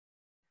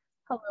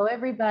Hello,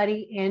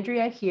 everybody.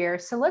 Andrea here.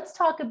 So let's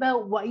talk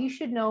about what you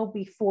should know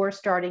before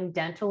starting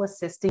dental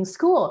assisting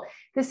school.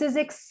 This is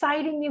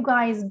exciting, you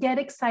guys. Get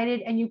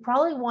excited, and you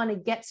probably want to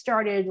get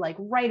started like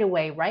right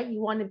away, right?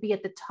 You want to be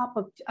at the top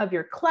of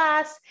your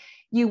class.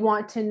 You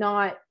want to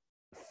not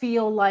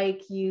feel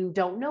like you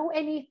don't know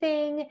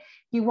anything.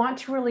 You want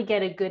to really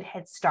get a good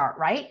head start,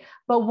 right?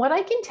 But what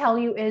I can tell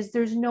you is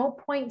there's no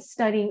point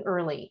studying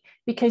early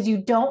because you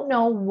don't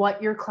know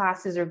what your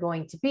classes are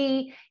going to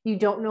be. You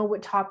don't know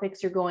what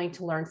topics you're going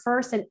to learn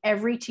first, and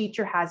every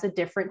teacher has a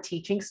different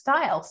teaching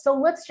style. So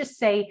let's just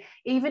say,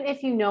 even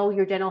if you know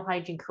your dental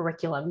hygiene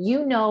curriculum,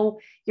 you know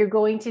you're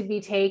going to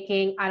be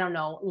taking, I don't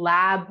know,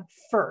 lab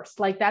first.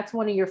 Like that's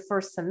one of your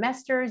first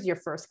semesters, your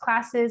first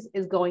classes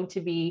is going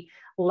to be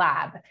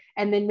lab.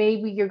 And then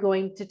maybe you're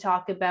going to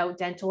talk about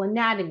dental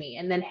anatomy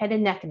and then head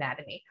and neck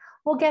anatomy.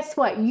 Well, guess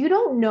what? You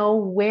don't know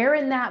where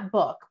in that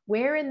book,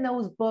 where in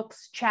those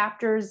books,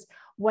 chapters,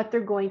 what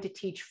they're going to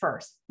teach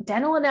first.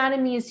 Dental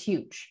anatomy is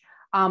huge.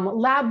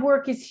 Lab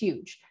work is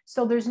huge.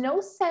 So there's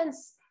no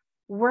sense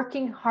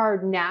working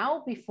hard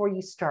now before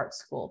you start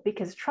school,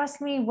 because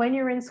trust me, when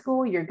you're in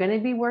school, you're going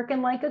to be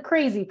working like a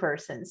crazy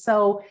person.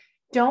 So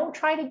don't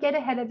try to get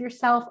ahead of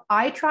yourself.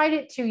 I tried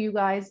it too, you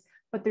guys,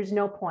 but there's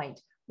no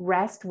point.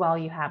 Rest while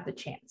you have the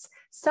chance.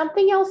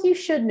 Something else you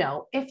should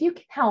know, if you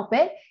can help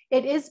it,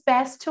 it is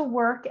best to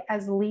work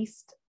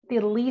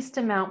the least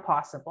amount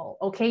possible.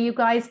 Okay, you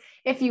guys,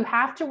 if you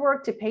have to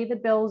work to pay the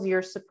bills,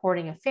 you're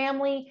supporting a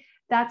family,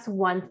 that's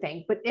one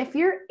thing. But if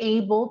you're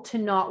able to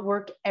not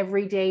work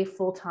every day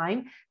full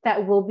time,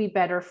 that will be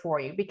better for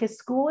you, because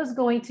school is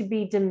going to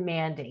be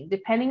demanding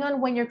depending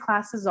on when your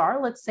classes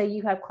are. Let's say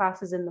you have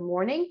classes in the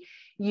morning,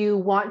 you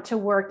want to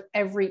work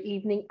every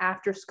evening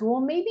after school,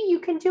 maybe you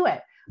can do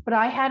it. But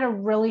I had a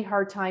really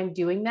hard time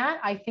doing that.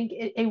 I think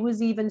it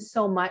was even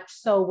so much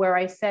so where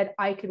I said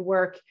I could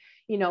work,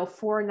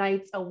 4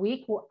 nights a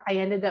week. Well, I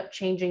ended up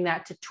changing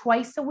that to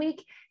twice a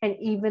week. And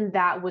even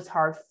that was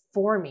hard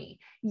for me.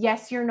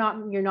 Yes, you're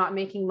not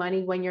making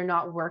money when you're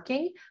not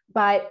working,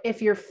 but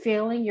if you're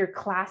failing your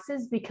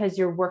classes because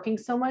you're working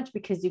so much,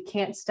 because you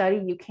can't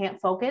study, you can't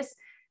focus,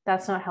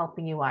 that's not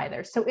helping you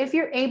either. So if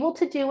you're able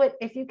to do it,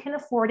 if you can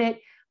afford it,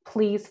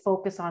 please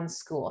focus on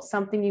school.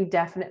 Something you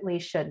definitely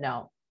should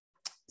know.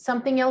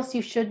 Something else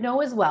you should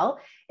know as well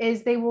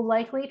is they will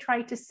likely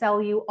try to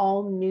sell you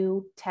all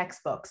new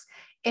textbooks.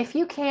 If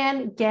you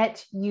can,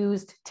 get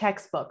used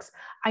textbooks.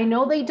 I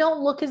know they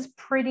don't look as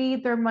pretty.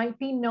 There might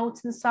be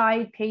notes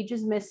inside,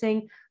 pages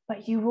missing,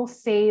 but you will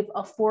save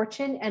a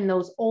fortune, and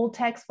those old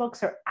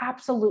textbooks are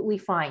absolutely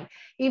fine.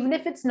 Even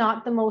if it's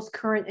not the most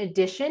current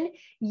edition,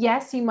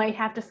 yes, you might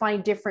have to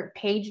find different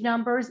page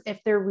numbers if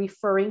they're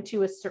referring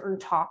to a certain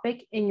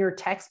topic in your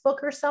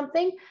textbook or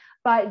something,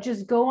 but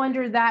just go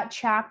under that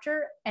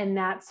chapter and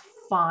that's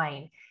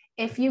fine.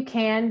 If you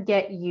can,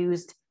 get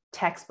used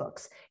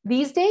textbooks.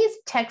 These days,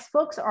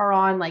 textbooks are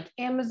on like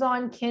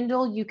Amazon,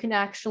 Kindle. You can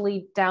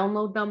actually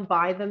download them,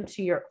 buy them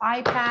to your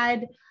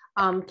iPad,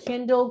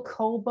 Kindle,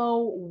 Kobo,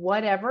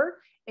 whatever.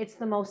 It's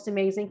the most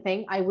amazing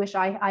thing. I wish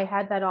I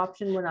had that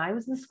option when I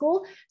was in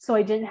school, so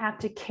I didn't have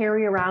to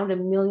carry around a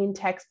million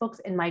textbooks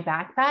in my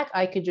backpack.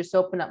 I could just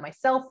open up my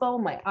cell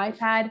phone, my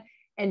iPad,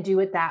 and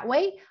do it that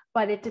way.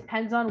 But it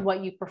depends on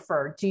what you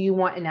prefer. Do you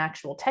want an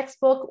actual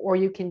textbook, or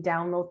you can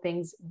download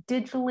things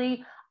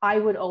digitally? I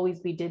would always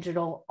be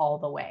digital all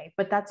the way,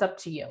 but that's up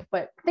to you.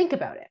 But think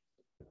about it.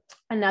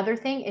 Another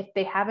thing, if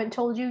they haven't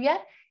told you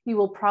yet, you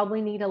will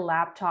probably need a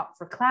laptop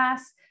for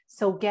class.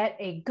 So get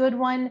a good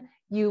one.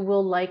 You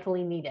will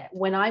likely need it.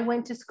 When I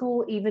went to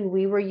school, even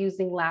we were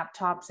using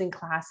laptops in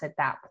class at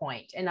that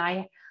point. And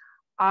I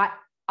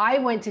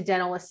went to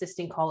dental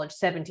assisting college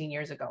 17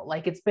 years ago.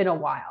 Like, it's been a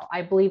while.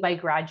 I believe I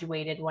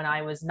graduated when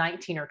I was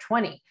 19 or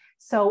 20.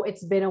 So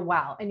it's been a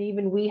while. And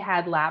even we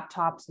had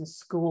laptops in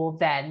school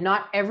then.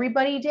 Not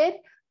everybody did,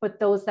 but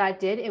those that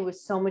did, it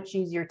was so much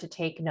easier to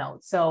take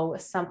notes. So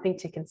something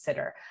to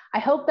consider. I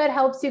hope that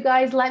helps you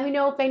guys. Let me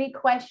know if any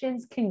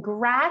questions.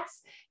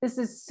 Congrats. This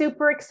is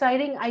super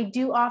exciting. I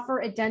do offer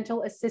a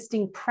dental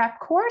assisting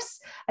prep course,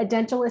 a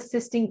dental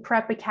assisting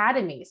prep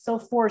academy. So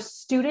for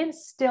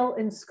students still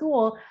in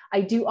school,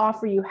 I do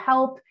offer you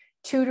help,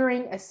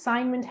 tutoring,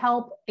 assignment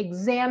help,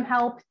 exam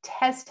help,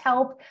 test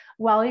help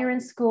while you're in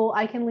school.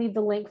 I can leave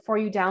the link for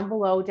you down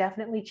below.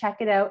 Definitely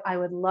check it out. I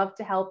would love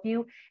to help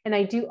you. And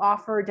I do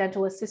offer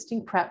dental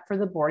assisting prep for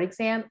the board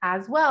exam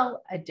as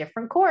well, a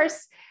different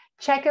course.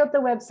 Check out the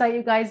website,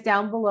 you guys,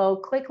 down below.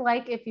 Click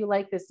like if you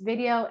like this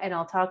video, and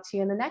I'll talk to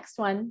you in the next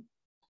one.